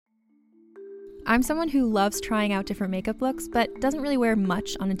I'm someone who loves trying out different makeup looks, but doesn't really wear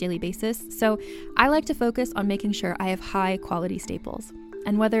much on a daily basis, so I like to focus on making sure I have high quality staples.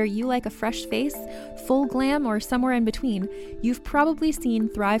 And whether you like a fresh face, full glam, or somewhere in between, you've probably seen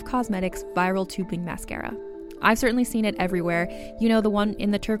Thrive Causemetics Viral Tubing Mascara. I've certainly seen it everywhere. You know, the one in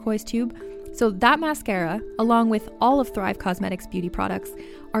the turquoise tube? So that mascara, along with all of Thrive Causemetics beauty products,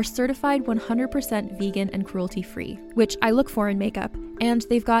 are certified 100% vegan and cruelty-free, which I look for in makeup, and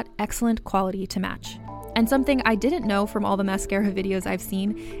they've got excellent quality to match. And something I didn't know from all the mascara videos I've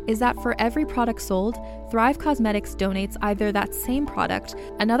seen is that for every product sold, Thrive Causemetics donates either that same product,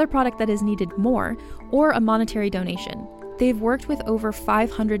 another product that is needed more, or a monetary donation. They've worked with over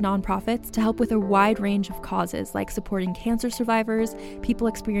 500 nonprofits to help with a wide range of causes like supporting cancer survivors, people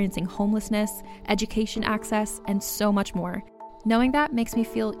experiencing homelessness, education access, and so much more. Knowing that makes me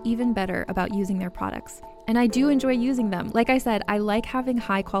feel even better about using their products. And I do enjoy using them. Like I said, I like having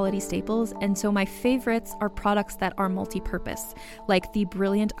high quality staples, and so my favorites are products that are multi-purpose, like the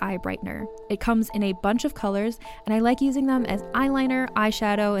Brilliant Eye Brightener. It comes in a bunch of colors, and I like using them as eyeliner,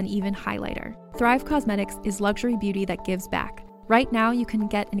 eyeshadow, and even highlighter. Thrive Causemetics is luxury beauty that gives back. Right now, you can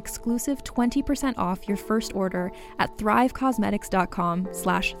get an exclusive 20% off your first order at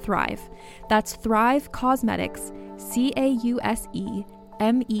thrivecausemetics.com/thrive. That's Thrive Causemetics,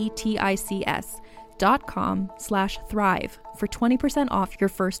 CAUSEMETICS.com/thrive for 20% off your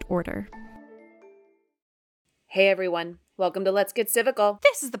first order. Hey everyone, welcome to Let's Get Civical.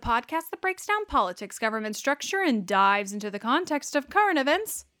 This is the podcast that breaks down politics, government structure, and dives into the context of current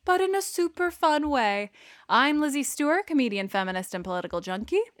events, but in a super fun way. I'm Lizzie Stewart, comedian, feminist, and political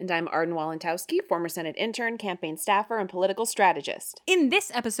junkie. And I'm Arden Walentowski, former Senate intern, campaign staffer, and political strategist. In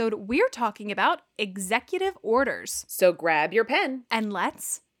this episode, we're talking about executive orders. So grab your pen. And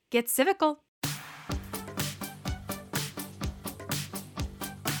let's get civical.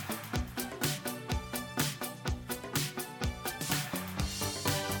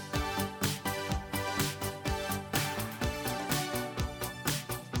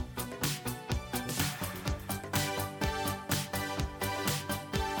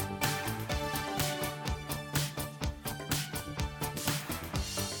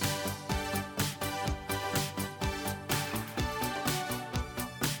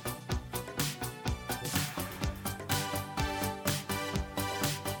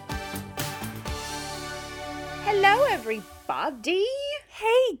 Hello everybody.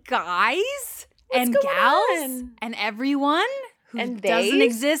 Hey guys and going gals on? and everyone who And doesn't theys?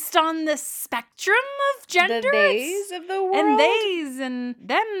 exist on the spectrum of gender. The days of the world. And theys and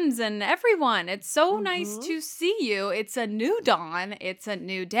thems and everyone. It's so nice Mhm. to see you. It's a new dawn. It's a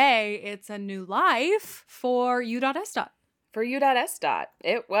new day. It's a new life for U.S. For U.S.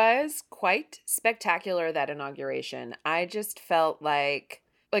 It was quite spectacular, that inauguration. I just felt like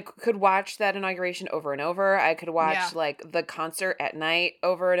could watch that inauguration over and over. I could watch the concert at night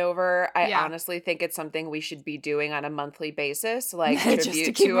over and over. I honestly think it's something we should be doing on a monthly basis, like Just tribute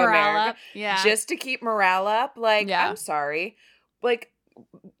to keep to morale America. up. Yeah. Just to keep morale up. I'm sorry.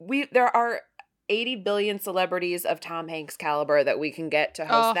 There are 80 billion celebrities of Tom Hanks caliber that we can get to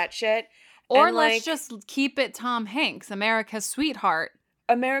host that shit. Or And, let's just keep it Tom Hanks, America's sweetheart.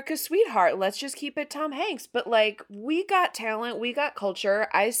 America's sweetheart. Let's just keep it Tom Hanks. But we got talent, we got culture.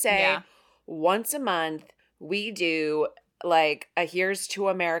 I say once a month we do a Here's to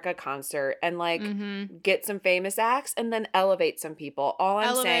America concert and get some famous acts and then elevate some people. All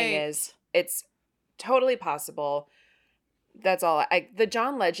I'm saying is it's totally possible. That's all. The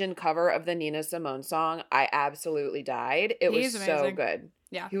John Legend cover of the Nina Simone song, I absolutely died. It was so good.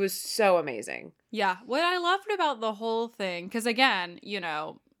 Yeah. He was so amazing. Yeah. What I loved about the whole thing, because again,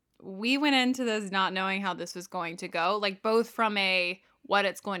 we went into this not knowing how this was going to go, both from what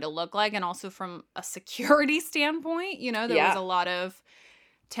it's going to look like and also from a security standpoint. There was a lot of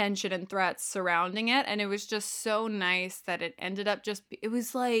tension and threats surrounding it. And it was just so nice that it ended up it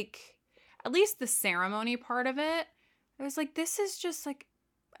was at least the ceremony part of it, I was this is just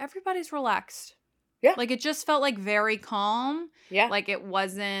everybody's relaxed. Yeah. It just felt very calm. Yeah. It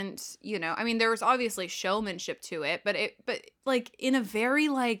wasn't, there was obviously showmanship to it, but in a very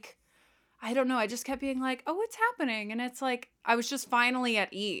I don't know, I just kept being oh, it's happening. And it's I was just finally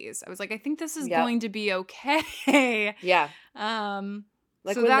at ease. I was I think this is going to be okay. Yeah. So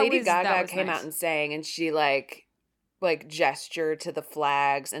when Lady Gaga came out and sang and she gestured to the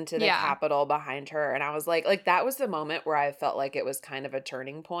flags and to the Capitol behind her. And I was that was the moment where I felt it was kind of a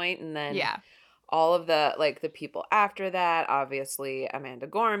turning point. And then all of the the people after that, obviously Amanda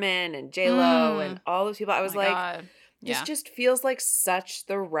Gorman and J-Lo and all those people, I was this just feels like such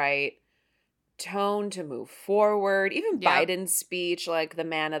the right tone to move forward. Even Yep. Biden's speech, like the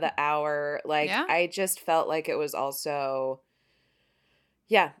man of the hour, like Yeah. I just felt like it was also,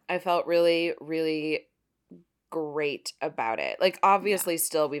 yeah, I felt really, really great about it. Like obviously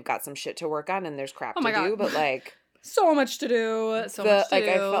still we've got some shit to work on and there's crap Oh to my God. do, but like So much to do. So much to like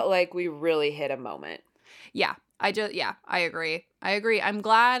do. I felt like we really hit a moment. Yeah, I agree. I'm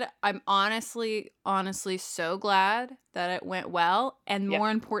glad. I'm honestly so glad that it went well. And Yeah.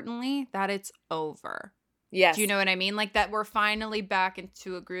 more importantly, that it's over. Yes. Do you know what I mean? Like that we're finally back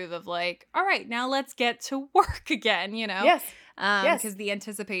into a groove of like, all right, now let's get to work again, you know? Yes. Because the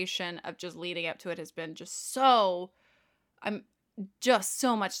anticipation of just leading up to it has been just so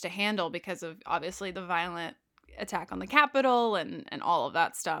much to handle because of obviously the violent attack on the Capitol and all of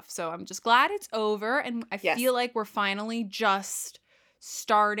that stuff. So I'm just glad it's over, and I Yes. feel like we're finally just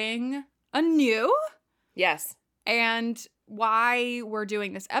starting anew. Yes. And why we're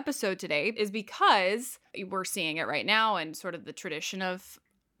doing this episode today is because we're seeing it right now, and sort of the tradition of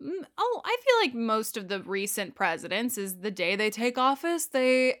I feel like most of the recent presidents is the day they take office,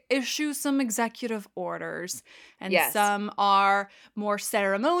 they issue some executive orders. And Yes. some are more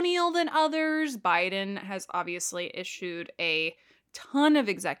ceremonial than others. Biden has obviously issued a ton of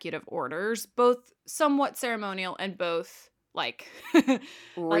executive orders, both somewhat ceremonial and both like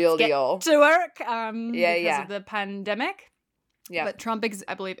Real let's get deal. to work Yeah, because yeah. of the pandemic. Yeah. But Trump,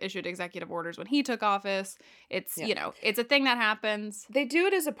 I believe, issued executive orders when he took office. It's, Yeah. you know, it's a thing that happens. They do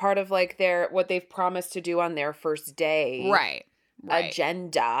it as a part of like what they've promised to do on their first day. Right.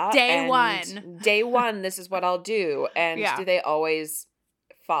 Agenda. Day and one. Day one, this is what I'll do. And Yeah. do they always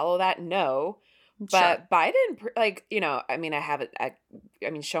follow that? No. Sure. But Biden, like, you know, I mean,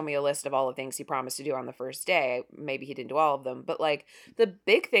 show me a list of all the things he promised to do on the first day. Maybe he didn't do all of them, but like the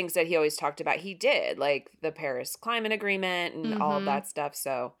big things that he always talked about, he did, like the Paris Climate Agreement and all of Mhm. that stuff.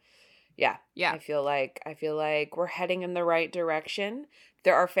 So, yeah, Yeah. I feel like we're heading in the right direction.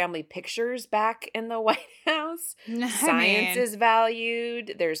 There are family pictures back in the White House. Science is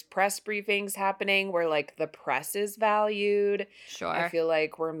valued. There's press briefings happening where like the press is valued. Sure. I feel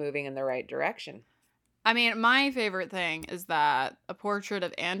like we're moving in the right direction. I mean, my favorite thing is that a portrait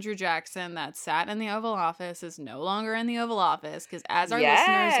of Andrew Jackson that sat in the Oval Office is no longer in the Oval Office because, as our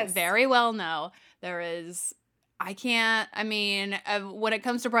Yes. listeners very well know, when it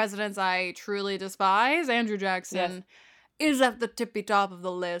comes to presidents I truly despise, Andrew Jackson is at the tippy top of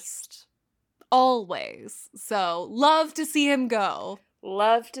the list always. So, love to see him go.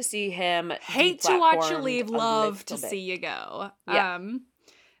 Love to see him. Hate to watch you deplatformed leave, a love to little bit. see you go. Yeah.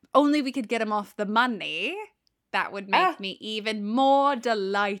 Only we could get him off the money. That would make me even more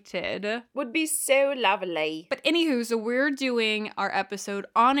delighted. Would be so lovely. But anywho, so we're doing our episode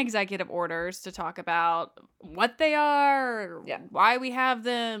on executive orders to talk about what they are, why we have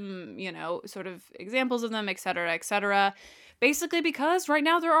them, you know, sort of examples of them, et cetera, et cetera. Basically because right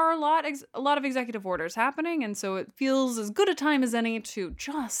now there are a lot of executive orders happening, and so it feels as good a time as any to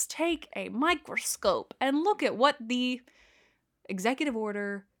just take a microscope and look at what the executive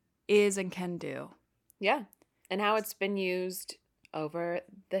order is and can do. Yeah. And how it's been used over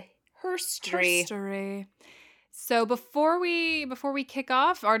the history. So before we kick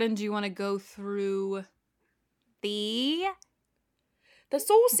off, Arden, do you want to go through the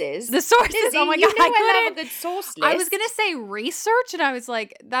sources? The sources. Lizzie, oh my you God, know I love a good source list. I was gonna say research, and I was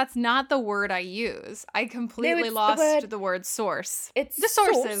like, that's not the word I use. I completely lost the word source. It's the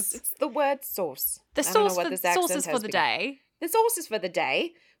sources. Source. It's the word source. The sources for the day. The sources for the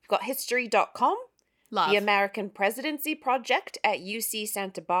day. We've got history.com, Love. the American Presidency Project at UC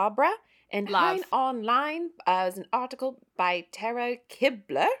Santa Barbara, and Hein Online as an article by Tara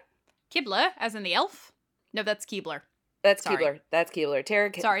Kibler. Kibler, as in the elf? No, that's Keebler. That's Keebler.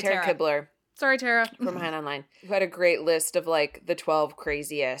 Tara Kibler. Sorry, Tara. From Hein Online. Who had a great list of like the 12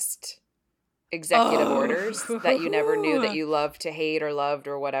 craziest executive orders that you never knew that you loved to hate or loved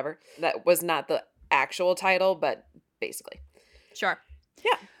or whatever. That was not the actual title, but basically. Sure.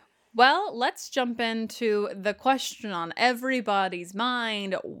 Yeah. Well, let's jump into the question on everybody's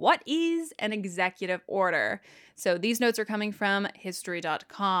mind. What is an executive order? So these notes are coming from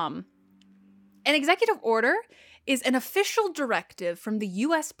history.com. An executive order is an official directive from the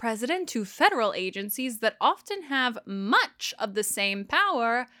U.S. president to federal agencies that often have much of the same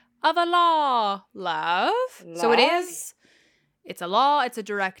power of a law. Love? So it's a law, it's a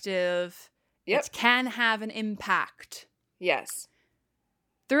directive. Yep. It can have an impact. Yes.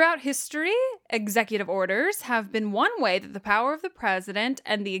 Throughout history, executive orders have been one way that the power of the president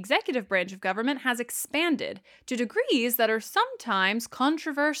and the executive branch of government has expanded to degrees that are sometimes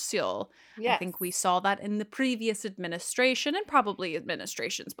controversial. Yes. I think we saw that in the previous administration and probably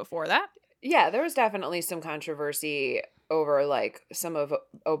administrations before that. Yeah, there was definitely some controversy over like some of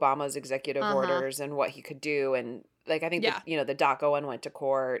Obama's executive orders and what he could do, and like I think that, the DACA one went to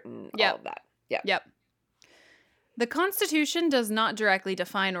court and all of that. Yeah. Yep. The Constitution does not directly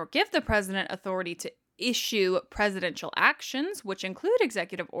define or give the president authority to issue presidential actions, which include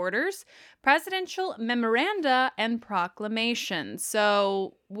executive orders, presidential memoranda, and proclamations.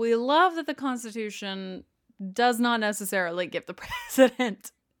 So we love that the Constitution does not necessarily give the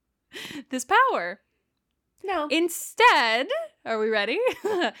president this power. No. Instead, are we ready?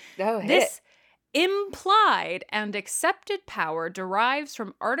 This implied and accepted power derives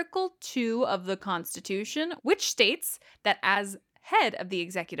from Article 2 of the Constitution, which states that as head of the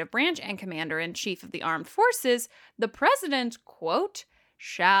executive branch and commander-in-chief of the armed forces, the president, quote,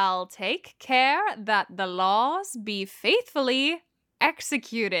 shall take care that the laws be faithfully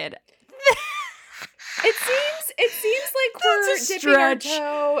executed. It seems like we're dipping our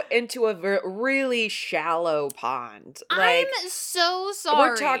toe into a really shallow pond. Like, I'm so sorry.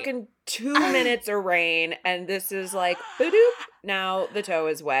 We're talking 2 minutes of rain, and this is like, ba-doop, now the toe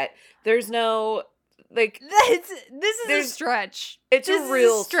is wet. There's no, like... This is a stretch. It's a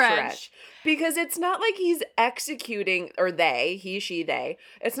real stretch. Because it's not like he's executing, or they, he, she, they.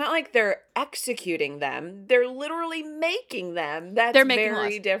 It's not like they're executing them. They're literally making them. That's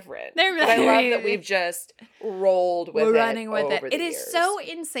very different. But I love that we've just rolled with it. We're running with it. It is so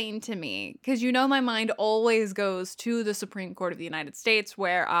insane to me because my mind always goes to the Supreme Court of the United States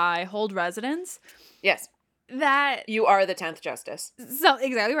where I hold residence. Yes. That you are the 10th justice. So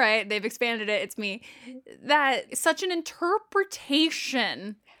exactly right. They've expanded it. It's me. That such an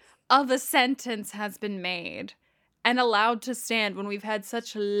interpretation of a sentence has been made and allowed to stand when we've had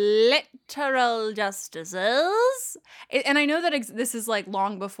such literal justices. And I know that this is like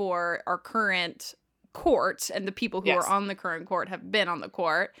long before our current court and the people who are on the current court have been on the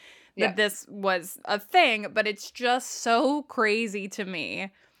court that this was a thing, but it's just so crazy to me.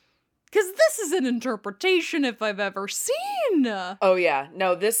 Because this is an interpretation if I've ever seen. Oh, yeah.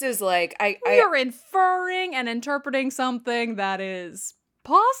 No, this is like... We are inferring and interpreting something that is...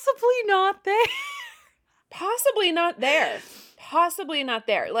 possibly not there. Possibly not there. Possibly not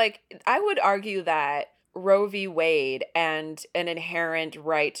there. Like, I would argue that Roe v. Wade and an inherent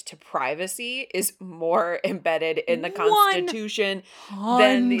right to privacy is more embedded in the Constitution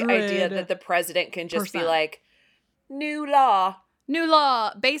than the idea that the president can just be like, new law. New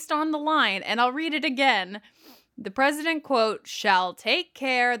law based on the line, and I'll read it again. The president, quote, shall take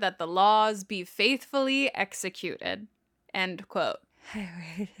care that the laws be faithfully executed, end quote.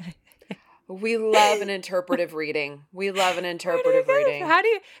 We love an interpretive reading. We love an interpretive reading.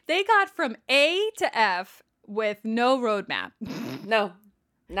 They got from A to F with no roadmap. No,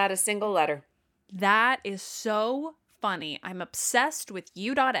 not a single letter. That is so funny. I'm obsessed with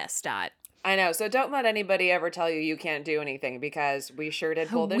U.S. I know. So don't let anybody ever tell you can't do anything because we sure did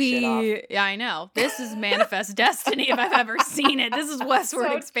pull this shit off. Yeah, I know. This is manifest destiny if I've ever seen it. This is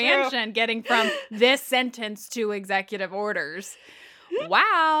westward expansion, true. Getting from this sentence to executive orders.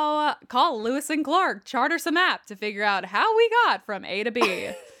 Wow. Call Lewis and Clark, charter some app to figure out how we got from A to B.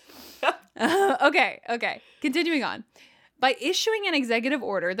 Okay. Continuing on. By issuing an executive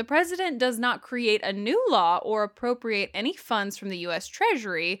order, the president does not create a new law or appropriate any funds from the U.S.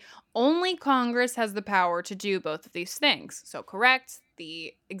 Treasury. Only Congress has the power to do both of these things. So correct,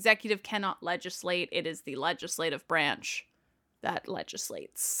 the executive cannot legislate. It is the legislative branch that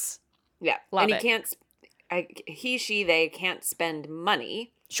legislates. Yeah. Love and it. He, she, they can't spend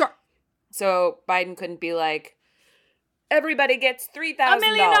money. Sure. So Biden couldn't be like, everybody gets $3,000. $1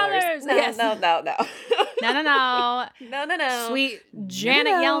 million. No, yes. No. No. Sweet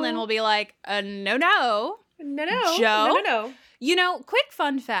Janet Yellen will be like, no. No. Joe? No. Quick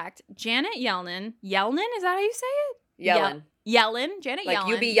fun fact. Janet Yellen, is that how you say it? Yellen. Janet like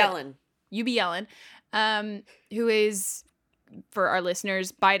Yellen. You be yelling. Who is, for our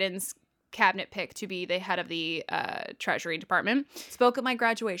listeners, Biden's cabinet pick to be the head of the Treasury Department, spoke at my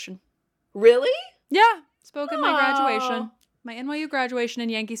graduation. Really? Yeah, spoke at my graduation. My NYU graduation in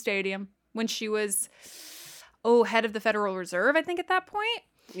Yankee Stadium when she was, head of the Federal Reserve, I think, at that point.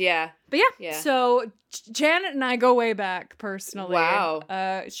 Yeah. But yeah. So Janet and I go way back personally.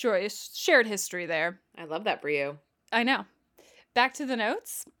 Wow. Sure, shared history there. I love that for you. I know. Back to the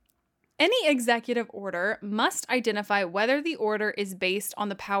notes. Any executive order must identify whether the order is based on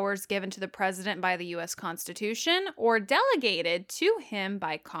the powers given to the president by the U.S. Constitution or delegated to him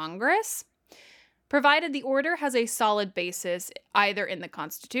by Congress, provided the order has a solid basis either in the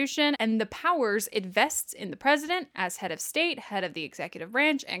Constitution and the powers it vests in the president as head of state, head of the executive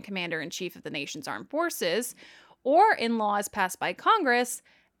branch, and commander-in-chief of the nation's armed forces, or in laws passed by Congress,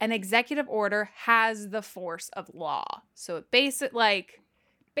 an executive order has the force of law. So basically,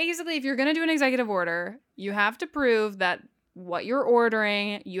 if you're going to do an executive order, you have to prove that what you're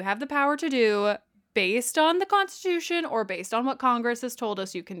ordering, you have the power to do based on the Constitution or based on what Congress has told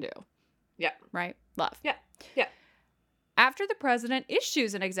us you can do. Yeah. Right? Love. Yeah. Yeah. After the president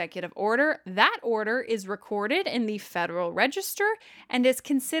issues an executive order, that order is recorded in the Federal Register and is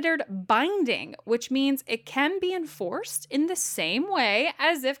considered binding, which means it can be enforced in the same way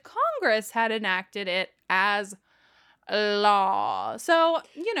as if Congress had enacted it as law. So,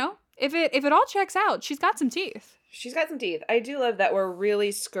 if it all checks out, she's got some teeth. She's got some teeth. I do love that we're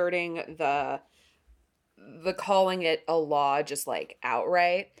really skirting the calling it a law just like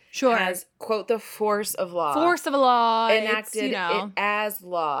outright. Sure. Has, quote, the force of law. Force of a law. Enacted it as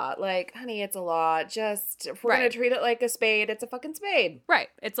law. Like, honey, it's a law. Just, if we're going to treat it like a spade, it's a fucking spade. Right.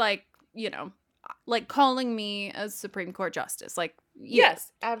 It's like, like calling me a Supreme Court justice. Like,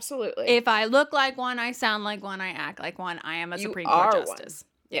 yes, absolutely. If I look like one, I sound like one, I act like one, I am a Supreme Court justice. One.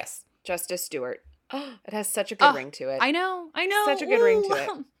 Yes. Justice Stewart. It has such a good ring to it. I know. Such a good ring to it.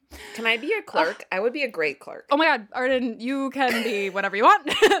 Can I be a clerk? I would be a great clerk. Oh my God, Arden, you can be whatever you want.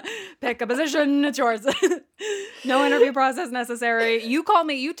 Pick a position, it's yours. No interview process necessary. You call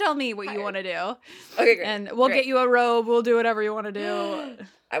me, you tell me what you want to do. Okay, great. And we'll get you a robe, we'll do whatever you want to do.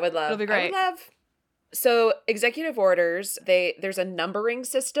 I would love. It'll be great. I would love. So executive orders, there's a numbering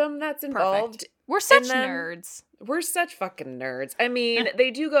system that's involved. Perfect. We're such nerds. We're such fucking nerds. I mean,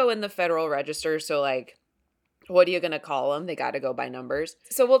 they do go in the Federal Register, so like, what are you going to call them? They got to go by numbers.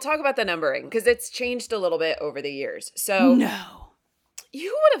 So we'll talk about the numbering because it's changed a little bit over the years. So no,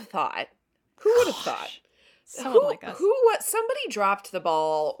 you would have thought. Who would have thought? Someone like us. Somebody dropped the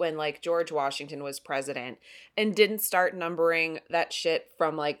ball when like George Washington was president and didn't start numbering that shit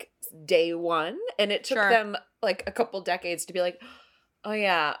from like day one. And it took them like a couple decades to be like, oh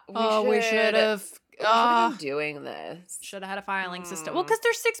yeah, we should have been doing this. Should have had a filing system. Well, because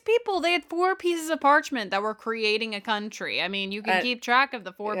there's 6 people. They had 4 pieces of parchment that were creating a country. I mean, you can keep track of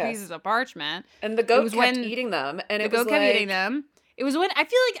the 4 pieces of parchment. And the goat kept eating them. And the goat kept eating them. It was when I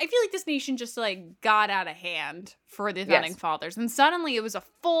feel like this nation just like got out of hand for the founding fathers, and suddenly it was a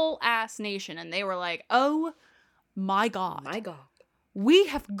full ass nation, and they were like, "Oh my God, we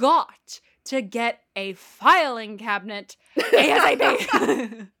have got to get a filing cabinet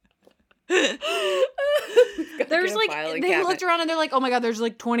ASAP." There's like they looked around and they're like, "Oh my God, there's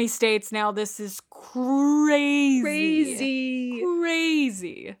like 20 states now. This is crazy."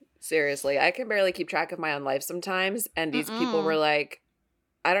 Seriously, I can barely keep track of my own life sometimes. And these people were like,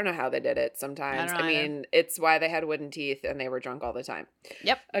 I don't know how they did it sometimes. I mean, it's why they had wooden teeth and they were drunk all the time.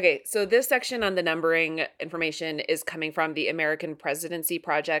 Yep. Okay, so this section on the numbering information is coming from the American Presidency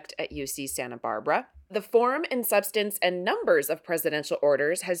Project at UC Santa Barbara. The form and substance and numbers of presidential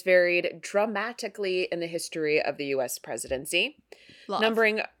orders has varied dramatically in the history of the U.S. presidency.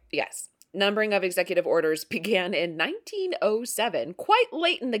 Numbering of executive orders began in 1907, quite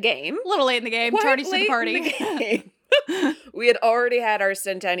late in the game. A little late in the game. Tardies to the party. We had already had our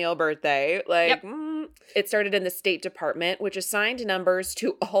centennial birthday. It started in the State Department, which assigned numbers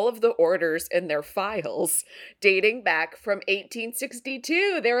to all of the orders in their files dating back from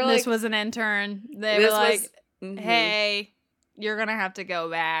 1862. They were like... This was an intern. They were like, hey, you're going to have to go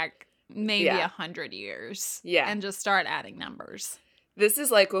back maybe 100 years. Yeah. And just start adding numbers. This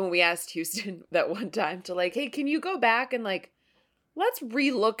is like when we asked Houston that one time to like, hey, can you go back and like, let's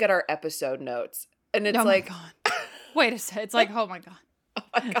relook at our episode notes. And it's like, my God. Wait a second. It's like, oh my God. Oh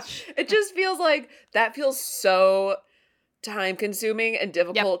my God. It just feels like that feels so time consuming and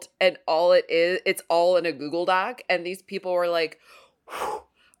difficult. And all it is, it's all in a Google Doc. And these people were like,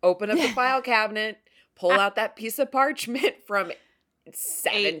 open up the file cabinet, pull out that piece of parchment from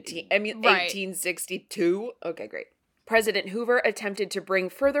 1862. Okay, great. President Hoover attempted to bring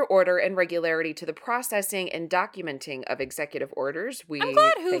further order and regularity to the processing and documenting of executive orders. I'm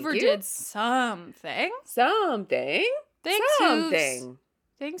glad Hoover did something. Something. Thanks,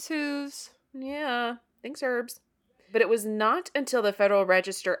 Hooves. Yeah. Thanks, Herbs. But it was not until the Federal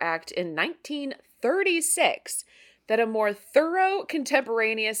Register Act in 1936 that a more thorough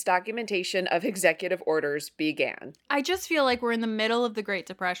contemporaneous documentation of executive orders began. I just feel like we're in the middle of the Great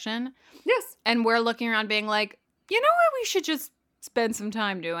Depression. Yes. And we're looking around being like, you know what we should just spend some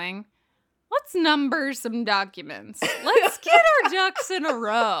time doing? Let's number some documents. Let's get our ducks in a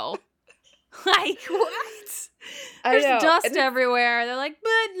row. Like, what? There's dust everywhere. They're like,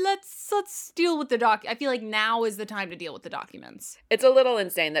 but let's deal with the I feel like now is the time to deal with the documents. It's a little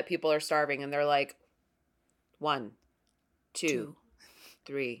insane that people are starving and they're like, 1, 2,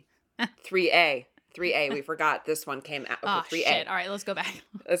 3, 3A. 3A. We forgot this one came out. Okay, 3A. Shit. All right, let's go back.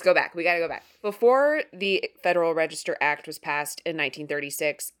 Let's go back. We got to go back. Before the Federal Register Act was passed in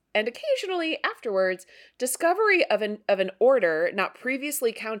 1936, and occasionally afterwards, discovery of an order not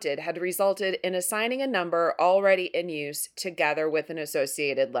previously counted had resulted in assigning a number already in use together with an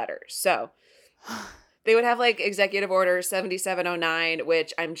associated letter. So they would have like Executive Order 7709,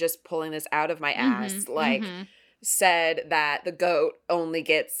 which I'm just pulling this out of my ass, said that the goat only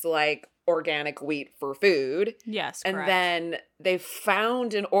gets like organic wheat for food. Yes, and correct. then they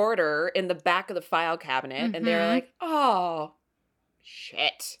found an order in the back of the file cabinet and they're like, oh,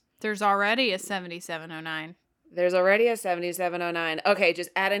 shit. There's already a 7709. There's already a 7709. Okay, just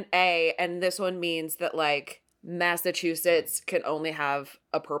add an A, and this one means that like Massachusetts can only have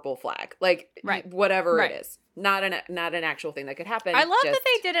a purple flag. Like whatever it is. Not an actual thing that could happen. I love that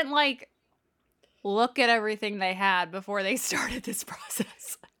they didn't like look at everything they had before they started this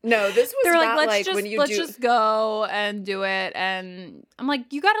process. No, this was not like when you let's just go and do it. And I'm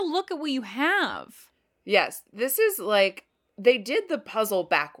like, you got to look at what you have. Yes, this is like they did the puzzle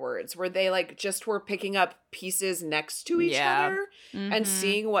backwards where they like just were picking up pieces next to each other and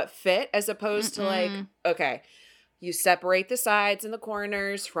seeing what fit, as opposed to like, okay, you separate the sides and the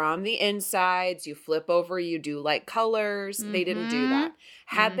corners from the insides, you flip over, you do like colors. They didn't do that.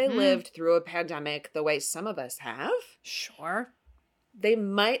 Had they lived through a pandemic the way some of us have, sure, they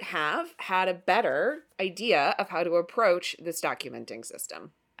might have had a better idea of how to approach this documenting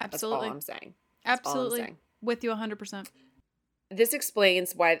system. Absolutely. That's all I'm saying. Absolutely. With you 100%. This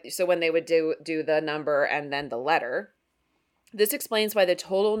explains why, so when they would do the number and then the letter, this explains why the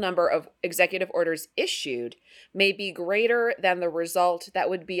total number of executive orders issued may be greater than the result that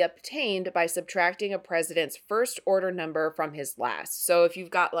would be obtained by subtracting a president's first order number from his last. So if you've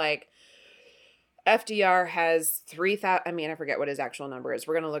got like FDR has 3,000, I mean, I forget what his actual number is.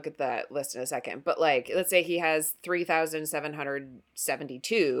 We're going to look at the list in a second. But like, let's say he has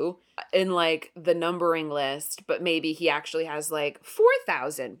 3,772 in like the numbering list, but maybe he actually has like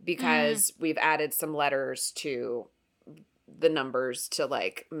 4,000 because we've added some letters to the numbers to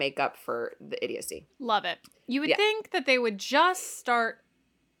like make up for the idiocy. Love it. You would think that they would just start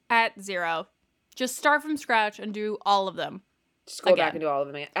at 0. Just start from scratch and do all of them. Just go back and do all of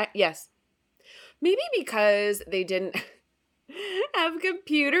them again. Yes. Maybe because they didn't have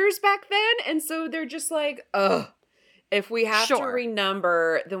computers back then. And so they're just like, if we have to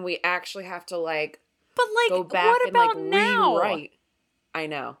renumber, then we actually have to like, but like, go back what and about like now? rewrite. I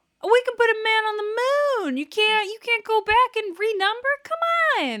know. We can put a man on the moon. You can't go back and renumber. Come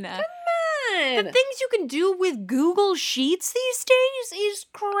on. The things you can do with Google Sheets these days is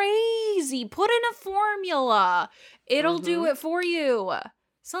crazy. Put in a formula. It'll do it for you.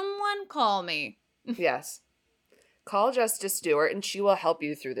 Someone call me. Yes. Call Justice Stewart and she will help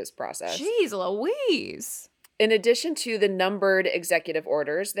you through this process. Jeez Louise. In addition to the numbered executive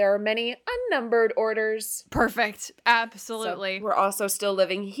orders, there are many unnumbered orders. Perfect. Absolutely. So we're also still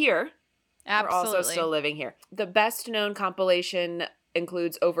living here. Absolutely. We're also still living here. The best known compilation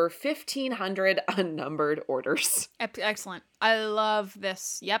includes over 1,500 unnumbered orders. Excellent. I love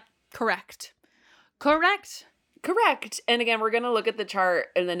this. Yep. Correct. And again, we're going to look at the chart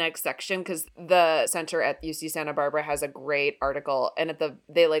in the next section because the center at UC Santa Barbara has a great article, and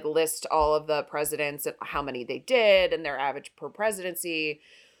they like list all of the presidents and how many they did and their average per presidency,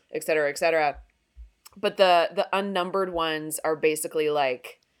 et cetera, et cetera. But the unnumbered ones are basically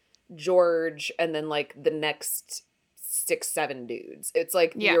like George and then like the next 6-7 dudes. It's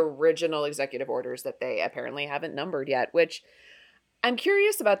like the original executive orders that they apparently haven't numbered yet, which I'm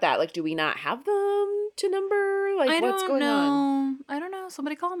curious about that. Like, do we not have them to number? Like, what's going on? I don't know.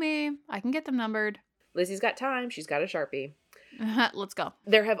 Somebody call me. I can get them numbered. Lizzie's got time. She's got a Sharpie. Let's go.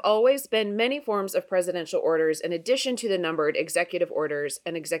 There have always been many forms of presidential orders in addition to the numbered executive orders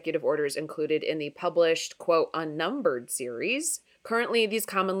and executive orders included in the published, quote, unnumbered series. Currently, these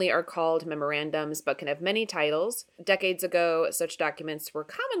commonly are called memorandums, but can have many titles. Decades ago, such documents were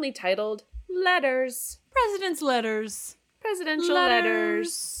commonly titled letters. President's letters. Presidential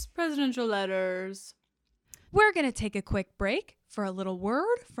letters. Presidential letters. We're going to take a quick break for a little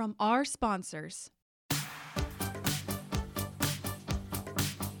word from our sponsors.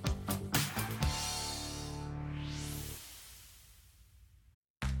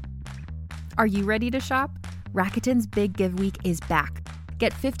 Are you ready to shop? Rakuten's Big Give Week is back.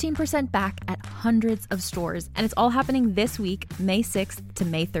 Get 15% back at hundreds of stores, and it's all happening this week, May 6th to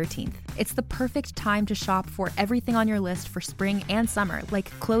May 13th. It's the perfect time to shop for everything on your list for spring and summer, like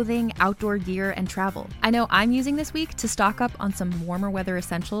clothing, outdoor gear, and travel. I know I'm using this week to stock up on some warmer weather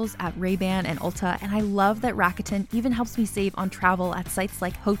essentials at Ray-Ban and Ulta, and I love that Rakuten even helps me save on travel at sites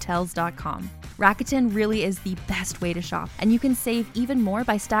like Hotels.com. Rakuten really is the best way to shop, and you can save even more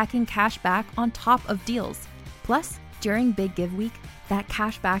by stacking cash back on top of deals. Plus, during Big Give Week, that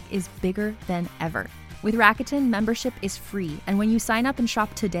cash back is bigger than ever. With Rakuten, membership is free, and when you sign up and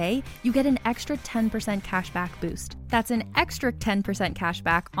shop today, you get an extra 10% cash back boost. That's an extra 10% cash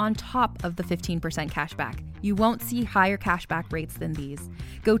back on top of the 15% cash back. You won't see higher cash back rates than these.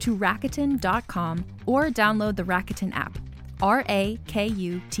 Go to Rakuten.com or download the Rakuten app.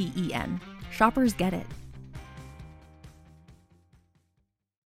 Rakuten. Shoppers get it.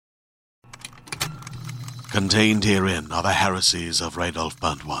 Contained herein are the heresies of Radolf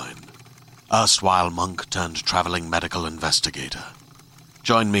Burntwine, erstwhile monk turned traveling medical investigator.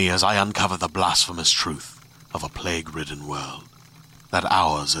 Join me as I uncover the blasphemous truth of a plague-ridden world, that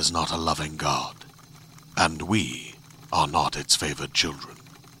ours is not a loving God, and we are not its favored children.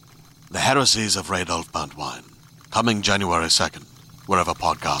 The heresies of Radolf Burntwine, coming January 2nd, wherever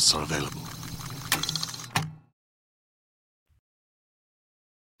podcasts are available.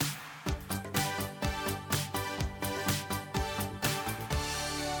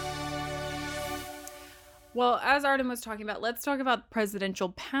 Well, as Arden was talking about, let's talk about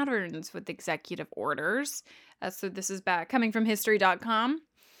presidential patterns with executive orders. So this is back coming from history.com.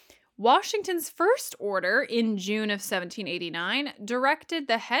 Washington's first order in June of 1789 directed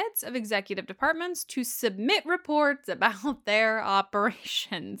the heads of executive departments to submit reports about their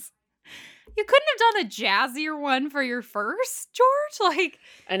operations. You couldn't have done a jazzier one for your first, George? Like,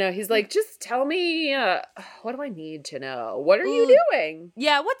 I know. He's like, just tell me, what do I need to know? What are you doing?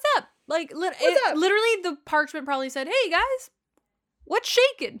 Yeah, what's up? Like, What's up? Literally, the parchment probably said, hey, guys, what's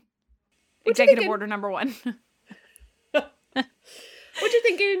shaking? What you Executive thinking? order number 1. What you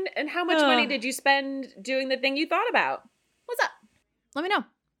thinking, and how much money did you spend doing the thing you thought about? What's up? Let me know.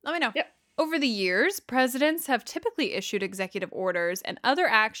 Yep. Over the years, presidents have typically issued executive orders and other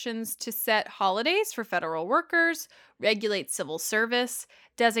actions to set holidays for federal workers, regulate civil service,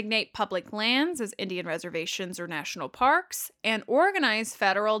 designate public lands as Indian reservations or national parks, and organize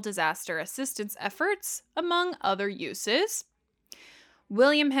federal disaster assistance efforts, among other uses.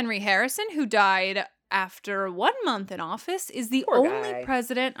 William Henry Harrison, who died after 1 month in office, is the Poor only guy.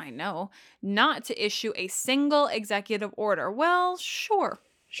 president, I know, not to issue a single executive order. Well, sure.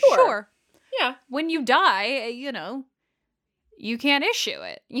 Yeah. When you die, you can't issue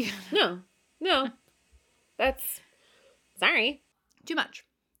it. No. That's... Sorry. Too much.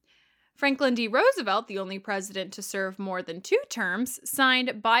 Franklin D. Roosevelt, the only president to serve more than 2 terms,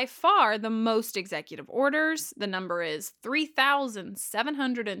 signed by far the most executive orders. The number is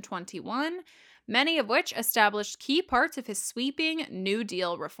 3,721, many of which established key parts of his sweeping New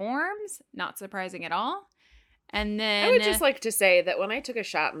Deal reforms. Not surprising at all. And then I would just like to say that when I took a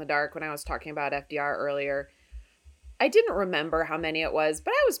shot in the dark when I was talking about FDR earlier, I didn't remember how many it was,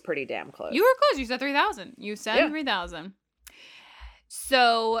 but I was pretty damn close. You were close. You said 3,000. You said 3,000.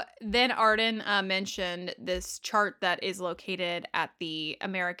 So then Arden mentioned this chart that is located at the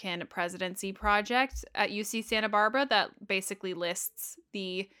American Presidency Project at UC Santa Barbara that basically lists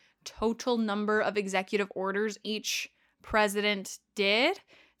the total number of executive orders each president did.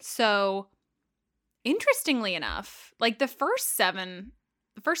 So interestingly enough, like the first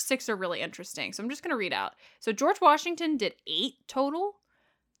 6 are really interesting. So I'm just going to read out. So George Washington did 8 total.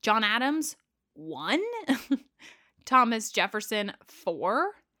 John Adams, 1. Thomas Jefferson,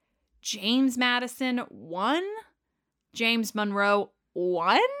 4. James Madison, 1. James Monroe,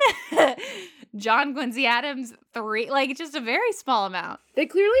 1. John Quincy Adams, 3. Like, just a very small amount. They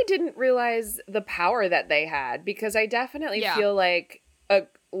clearly didn't realize the power that they had, because I definitely feel like a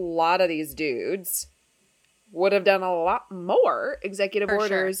lot of these dudes would have done a lot more executive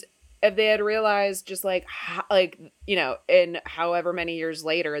orders if they had realized just in however many years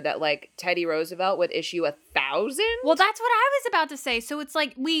later that like Teddy Roosevelt would issue 1,000. Well, that's what I was about to say. So it's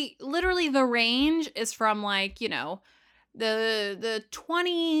like the range is from like, the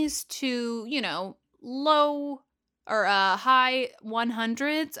 20s to, low or high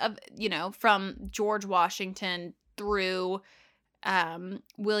 100s of, from George Washington through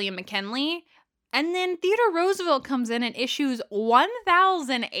William McKinley. And then Theodore Roosevelt comes in and issues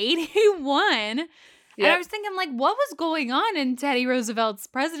 1,081. Yep. And I was thinking, like, what was going on in Teddy Roosevelt's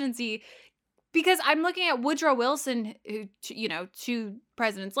presidency? Because I'm looking at Woodrow Wilson, who, 2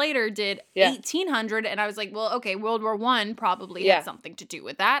 presidents later did 1,800. And I was like, well, okay, World War I probably had something to do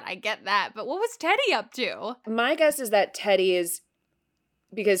with that. I get that. But what was Teddy up to? My guess is that Teddy is,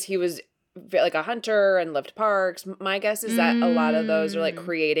 because he was like a hunter and lived parks. My guess is that a lot of those are like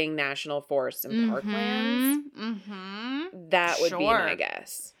creating national forests and parklands. That would be my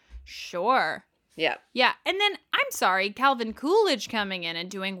guess. Sure. Yeah. Yeah. And then, I'm sorry, Calvin Coolidge coming in and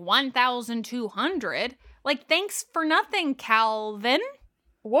doing 1,200. Like, thanks for nothing, Calvin.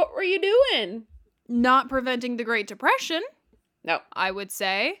 What were you doing? Not preventing the Great Depression. No. I would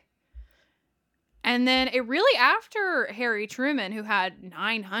say. And then it really, after Harry Truman, who had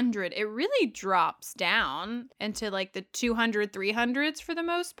 900, it really drops down into like the 200, 300s for the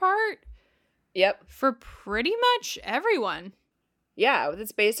most part. Yep. For pretty much everyone. Yeah,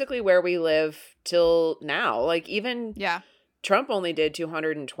 that's basically where we live till now. Like, even Trump only did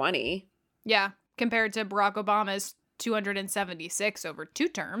 220. Yeah, compared to Barack Obama's 276 over 2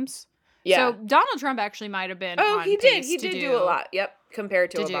 terms. Yeah. So Donald Trump actually might have been on he did. pace He to did do a lot. Yep,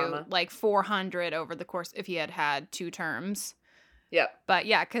 compared to Obama. Do like 400 over the course if he had 2 terms. Yep. But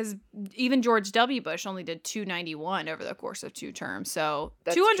yeah, because even George W. Bush only did 291 over the course of 2 terms. So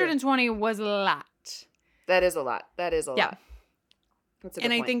That's 220 was a lot. That is a lot. That is a Yeah. lot. That's a good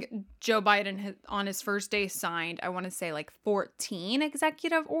And I point. think Joe Biden on his first day signed, I want to say like 14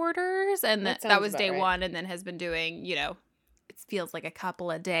 executive orders. And That that sounds was about day right. 1, and then has been doing, it feels like a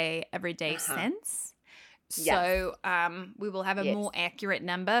couple a day every day since. Yes. So we will have a Yes. more accurate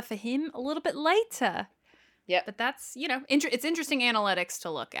number for him a little bit later. Yep. But that's, it's interesting analytics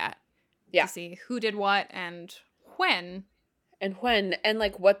to look at. Yeah. To see who did what and when. And when, and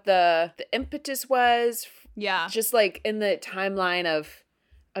like what the impetus was. Yeah. Just like in the timeline of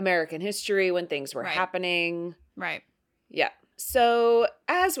American history when things were Right. happening. Right. Yeah. So,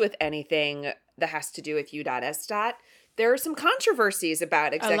 as with anything that has to do with U.S., there are some controversies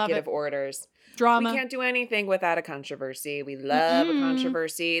about executive orders. Drama. We can't do anything without a controversy. We love a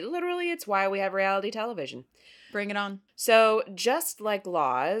controversy. Literally, it's why we have reality television. Bring it on. So, just like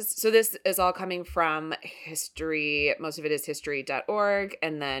laws, so this is all coming from history. Most of it is history.org,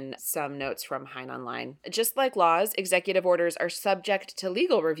 and then some notes from Hein Online. Just like laws, executive orders are subject to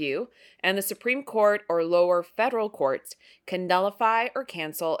legal review, and the Supreme Court or lower federal courts can nullify or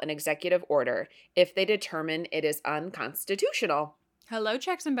cancel an executive order if they determine it is unconstitutional. Hello,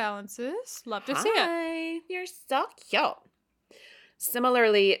 checks and balances. Love to see it. Hi, you're so cute.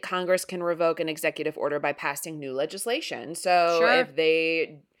 Similarly, Congress can revoke an executive order by passing new legislation. So Sure. if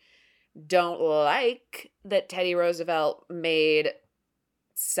they don't like that Teddy Roosevelt made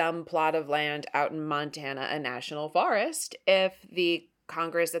some plot of land out in Montana a national forest, if the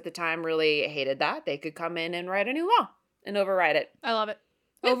Congress at the time really hated that, they could come in and write a new law and override it. I love it.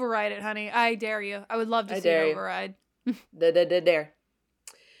 Yeah. Override it, honey. I dare you. I would love to I see dare an you. override. There.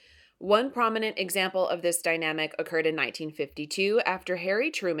 One prominent example of this dynamic occurred in 1952 after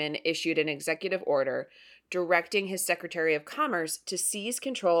Harry Truman issued an executive order directing his Secretary of Commerce to seize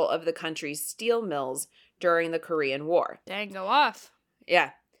control of the country's steel mills during the Korean War. Dang, go off.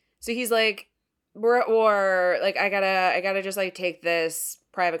 Yeah. So he's like, we're at war. Like, I gotta just like take this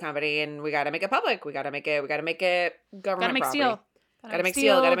private company and we gotta make it public. We gotta make it government Gotta make property. steel. Gotta make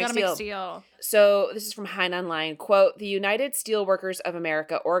steel. Gotta make steel. So this is from Hein Online. Quote, the United Steelworkers of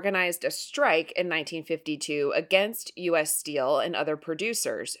America organized a strike in 1952 against U.S. Steel and other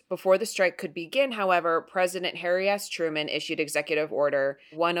producers. Before the strike could begin, however, President Harry S. Truman issued Executive Order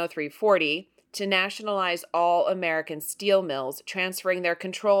 10340 to nationalize all American steel mills, transferring their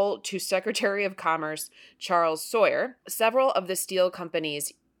control to Secretary of Commerce Charles Sawyer. Several of the steel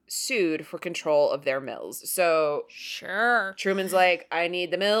companies sued for control of their mills. So Sure. Truman's like, I need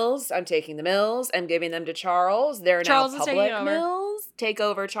the mills. I'm taking the mills. I'm giving them to Charles. They're Charles now is taking public over. mills. Take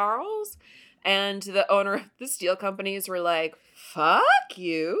over, Charles. And the owner of the steel companies were like, fuck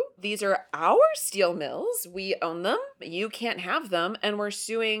you. These are our steel mills. We own them. You can't have them. And we're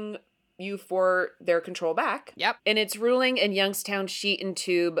suing you for their control back. Yep. In its ruling in Youngstown Sheet and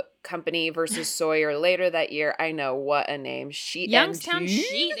Tube Company versus Sawyer later that year, I know, what a name. Youngstown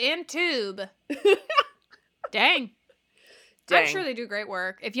Sheet and Tube. Dang. I'm sure they do great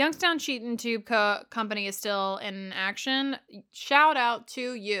work. If Youngstown Sheet and Tube Company is still in action, shout out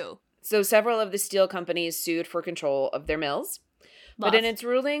to you. So several of the steel companies sued for control of their mills. But in its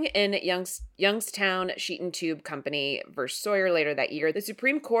ruling in Youngstown Sheet and Tube Company versus Sawyer later that year, the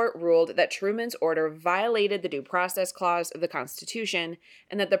Supreme Court ruled that Truman's order violated the Due Process Clause of the Constitution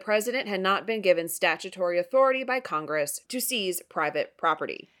and that the president had not been given statutory authority by Congress to seize private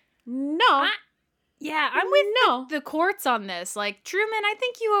property. No. Yeah, I'm with the courts on this. Like, Truman, I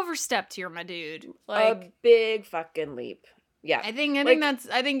think you overstepped here, my dude. Like, a big fucking leap. Yeah. I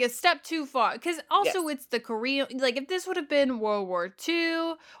think a step too far. Because also it's the Korean, like if this would have been World War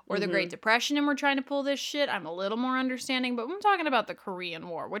II or the Great Depression and we're trying to pull this shit, I'm a little more understanding. But I'm talking about the Korean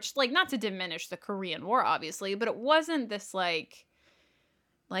War, which like not to diminish the Korean War, obviously, but it wasn't this like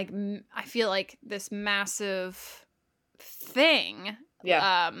I feel like this massive thing.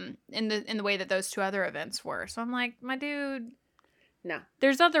 in the way that those two other events were. So I'm like, my dude, No.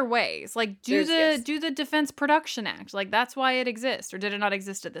 there's other ways. Like, do the Defense Production Act. Like, that's why it exists. Or did it not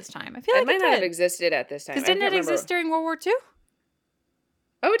exist at this time? I feel like it might not have existed at this time. Because didn't it exist during World War II?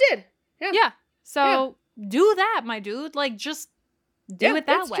 Oh, it did. Yeah. Yeah. So do that, my dude. Like, just do it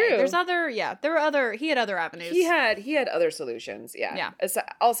that way. True. There's other, he had other avenues. He had other solutions. Yeah. Yeah.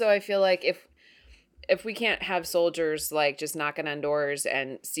 Also, I feel like if we can't have soldiers like just knocking on doors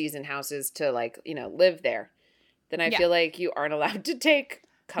and season houses to like, live there, then I feel like you aren't allowed to take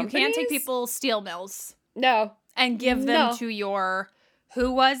companies. You can't take people's steel mills. No. And give them to your,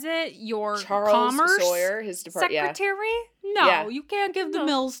 who was it? Your Charles Commerce Sawyer, his secretary? No, you can't give the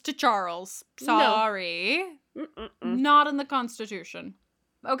mills to Charles. Sorry. No. Not in the Constitution.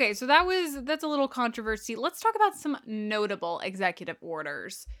 Okay, so that's a little controversy. Let's talk about some notable executive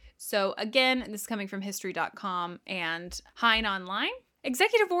orders. So again, this is coming from history.com and Hein Online.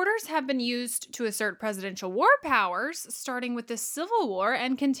 Executive orders have been used to assert presidential war powers, starting with the Civil War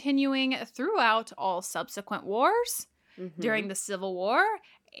and continuing throughout all subsequent wars. Mm-hmm. During the Civil War,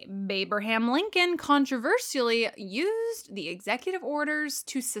 Abraham Lincoln controversially used the executive orders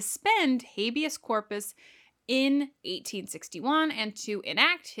to suspend habeas corpus in 1861 and to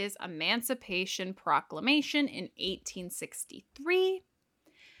enact his Emancipation Proclamation in 1863.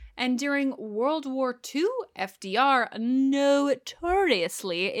 And during World War II, FDR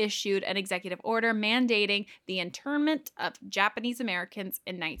notoriously issued an executive order mandating the internment of Japanese Americans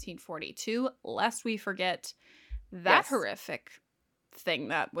in 1942, lest we forget that horrific thing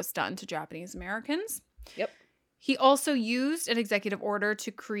that was done to Japanese Americans. Yep. He also used an executive order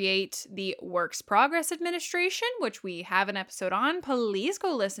to create the Works Progress Administration, which we have an episode on. Please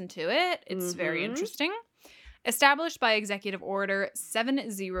go listen to it. It's very interesting. Established by Executive Order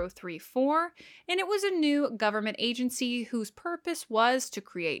 7034, and it was a new government agency whose purpose was to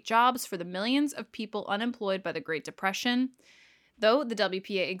create jobs for the millions of people unemployed by the Great Depression. Though the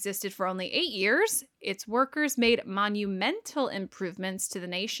WPA existed for only 8 years, its workers made monumental improvements to the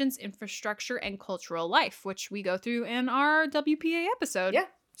nation's infrastructure and cultural life, which we go through in our WPA episode. Yeah.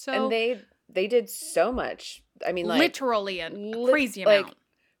 So and they did so much. I mean, like literally a crazy amount. Like,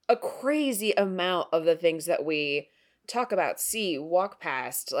 a crazy amount of the things that we talk about, see, walk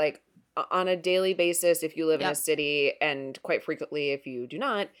past, like on a daily basis if you live in a city, and quite frequently if you do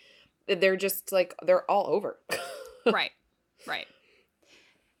not, they're just like, they're all over. Right.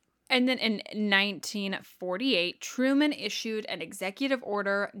 And then in 1948, Truman issued an executive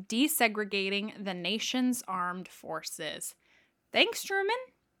order desegregating the nation's armed forces. Thanks, Truman.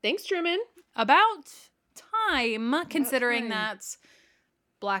 Thanks, Truman. About time, considering that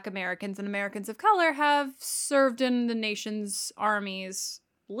Black Americans and Americans of color have served in the nation's armies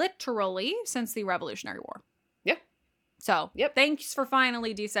literally since the Revolutionary War. Yeah. So, thanks for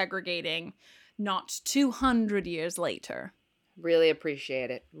finally desegregating not 200 years later. Really appreciate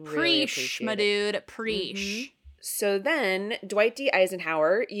it. Preach, my dude. Preach. Mm-hmm. So then, Dwight D.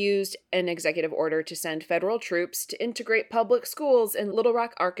 Eisenhower used an executive order to send federal troops to integrate public schools in Little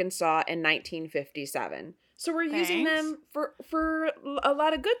Rock, Arkansas in 1957. So we're using them for a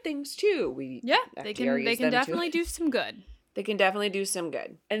lot of good things too. They can definitely do some good. They can definitely do some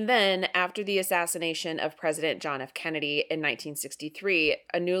good. And then after the assassination of President John F. Kennedy in 1963,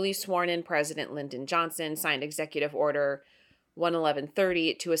 a newly sworn in President Lyndon Johnson signed Executive Order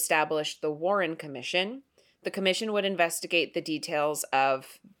 11130 to establish the Warren Commission. The commission would investigate the details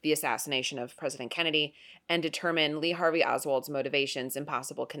of the assassination of President Kennedy and determine Lee Harvey Oswald's motivations and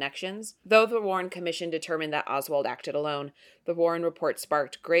possible connections. Though the Warren Commission determined that Oswald acted alone, the Warren report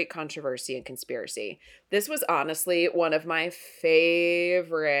sparked great controversy and conspiracy. This was honestly one of my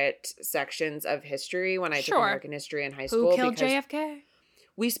favorite sections of history when I took American history in high school. Who killed JFK?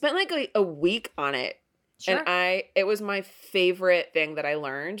 We spent like a week on it. Sure. And it was my favorite thing that I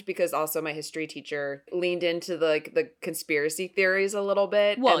learned because also my history teacher leaned into the conspiracy theories a little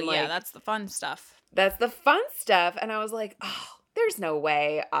bit. Well, and that's the fun stuff. That's the fun stuff. And I was like, oh, there's no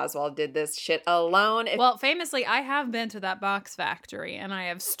way Oswald did this shit alone. Well, famously, I have been to that box factory and I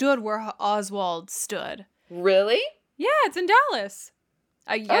have stood where Oswald stood. Really? Yeah, it's in Dallas.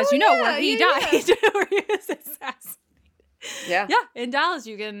 As you know, where he died. Where he was assassinated. Yeah. Yeah, in Dallas,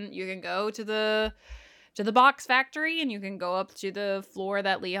 you can go to the box factory, and you can go up to the floor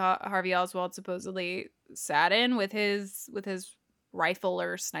that Lee Harvey Oswald supposedly sat in with his rifle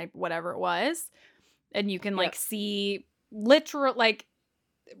or sniper, whatever it was, and you can see literal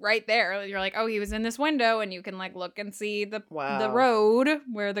right there. You're like, oh, he was in this window, and you can look and see the road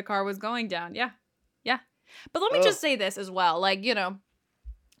where the car was going down. Yeah. But let me just say this as well,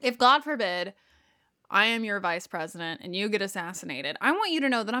 if God forbid I am your vice president and you get assassinated, I want you to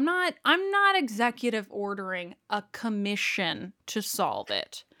know that I'm not executive ordering a commission to solve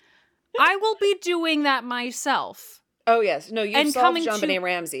it. I will be doing that myself. Oh, yes. No, you've solved JonBenet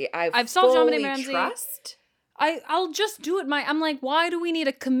Ramsey. I've solved JonBenet Ramsey. Trust. I'll just do it. I'm like, why do we need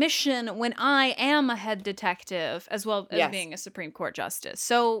a commission when I am a head detective as well as being a Supreme Court justice?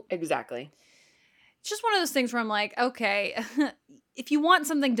 So exactly. It's just one of those things where I'm like, okay, if you want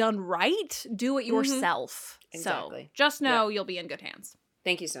something done right, do it yourself. Exactly. So just know you'll be in good hands.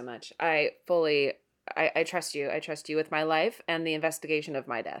 Thank you so much. I trust you. I trust you with my life and the investigation of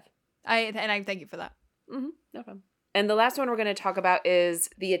my death. I thank you for that. Mm-hmm. No problem. And the last one we're going to talk about is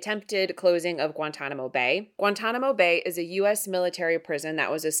the attempted closing of Guantanamo Bay. Guantanamo Bay is a U.S. military prison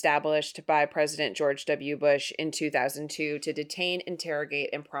that was established by President George W. Bush in 2002 to detain,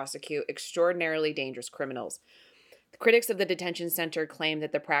 interrogate, and prosecute extraordinarily dangerous criminals. The critics of the detention center claim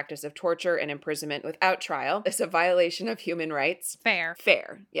that the practice of torture and imprisonment without trial is a violation of human rights. Fair.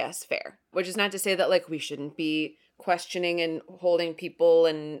 Yes, fair. Which is not to say that, like, we shouldn't be questioning and holding people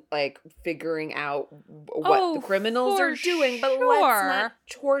and like figuring out what the criminals are doing, but let's not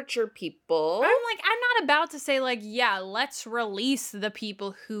torture people. I'm not about to say like, yeah, let's release the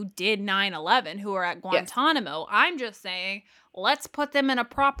people who did 9/11 who are at Guantanamo. Yes. I'm just saying let's put them in a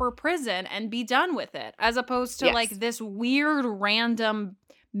proper prison and be done with it, as opposed to like this weird random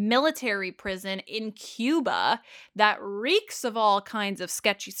military prison in Cuba that reeks of all kinds of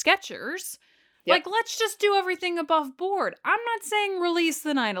sketchy sketchers. Yep. Like, let's just do everything above board. I'm not saying release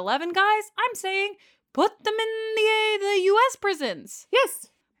the 9/11 guys. I'm saying put them in the U.S. prisons. Yes.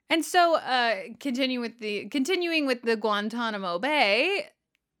 And so, continuing with the Guantanamo Bay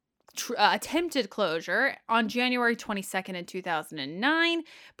attempted closure, on January 22nd in 2009,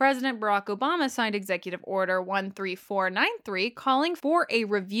 President Barack Obama signed Executive Order 13493 calling for a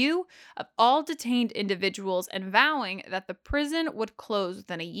review of all detained individuals and vowing that the prison would close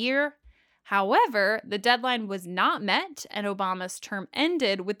within a year. However, the deadline was not met, and Obama's term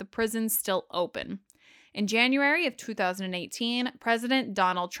ended with the prison still open. In January of 2018, President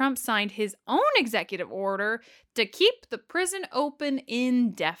Donald Trump signed his own executive order to keep the prison open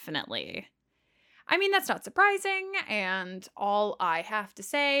indefinitely. I mean, that's not surprising, and all I have to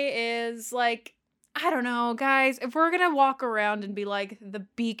say is, like, I don't know, guys, if we're gonna walk around and be, like, the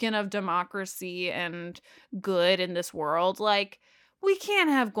beacon of democracy and good in this world, like, we can't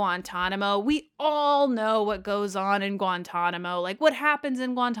have Guantanamo. We all know what goes on in Guantanamo. Like, what happens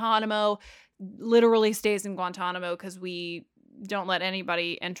in Guantanamo literally stays in Guantanamo because we don't let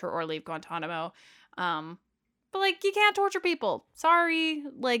anybody enter or leave Guantanamo. But, like, you can't torture people. Sorry.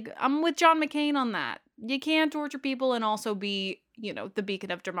 Like, I'm with John McCain on that. You can't torture people and also be, you know, the beacon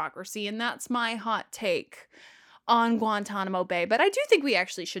of democracy. And that's my hot take on Guantanamo Bay. But I do think we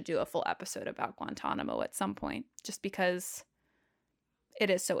actually should do a full episode about Guantanamo at some point, just because it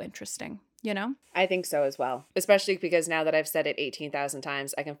is so interesting, you know? I think so as well. Especially because now that I've said it 18,000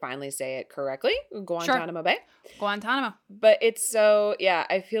 times, I can finally say it correctly. Guantanamo Bay. Guantanamo. But it's so, yeah,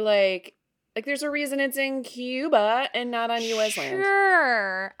 I feel like there's a reason it's in Cuba and not on U.S. land.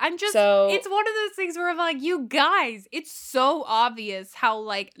 Sure. It's one of those things where I'm like, you guys, it's so obvious how,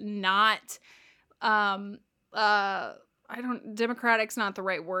 like, not, democratic's not the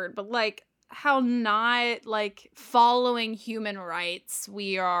right word, but, like, how not, like, following human rights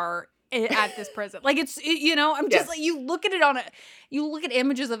we are at this prison. Like, you know, I'm just like, you look at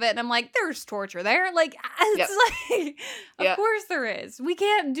images of it and I'm like, there's torture there. Like, it's like, of course there is. We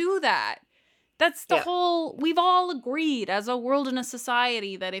can't do that. That's the whole, we've all agreed as a world and a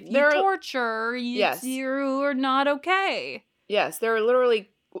society that if you torture, you're not okay. Yes, there are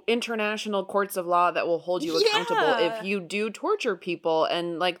literally international courts of law that will hold you accountable if you do torture people,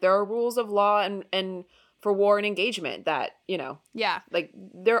 and like there are rules of law and for war and engagement that, you know, like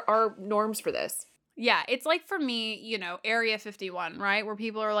there are norms for this. It's like, for me, you know, Area 51, right, where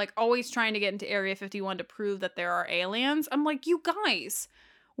people are like always trying to get into Area 51 to prove that there are aliens. I'm like, you guys,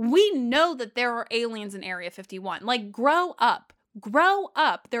 we know that there are aliens in Area 51. Like, grow up.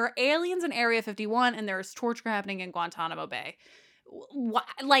 There are aliens in Area 51 and there is torture happening in Guantanamo Bay.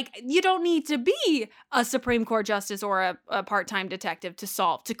 Like, you don't need to be a Supreme Court justice or a part-time detective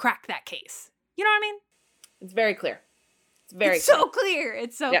to crack that case. You know what I mean? It's very clear. It's so clear.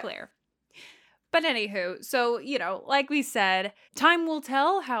 It's so clear. But anywho, so, you know, like we said, time will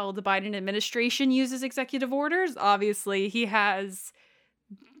tell how the Biden administration uses executive orders. Obviously, he has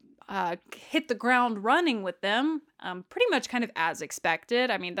hit the ground running with them, pretty much kind of as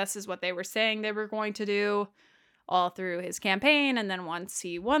expected. I mean, this is what they were saying they were going to do all through his campaign, and then once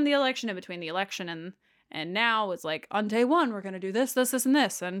he won the election, in between the election and now, it's like, on day one, we're going to do this,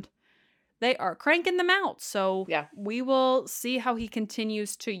 and they are cranking them out. So yeah, we will see how he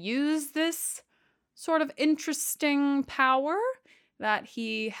continues to use this sort of interesting power that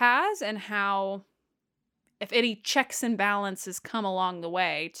he has, and how, if any checks and balances come along the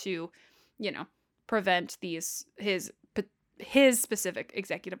way to, you know, prevent his specific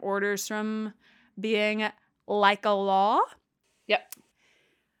executive orders from being like a law. Yep.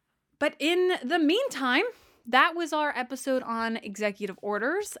 But in the meantime, that was our episode on executive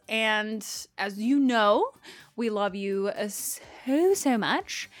orders. And as you know, we love you so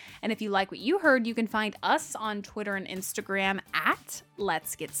much. And if you like what you heard, you can find us on Twitter and Instagram at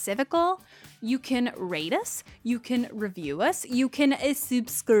Let's Get Civical. You can rate us. You can review us. You can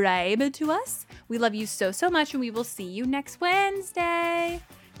subscribe to us. We love you so much, and we will see you next Wednesday.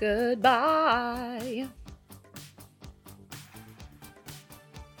 Goodbye.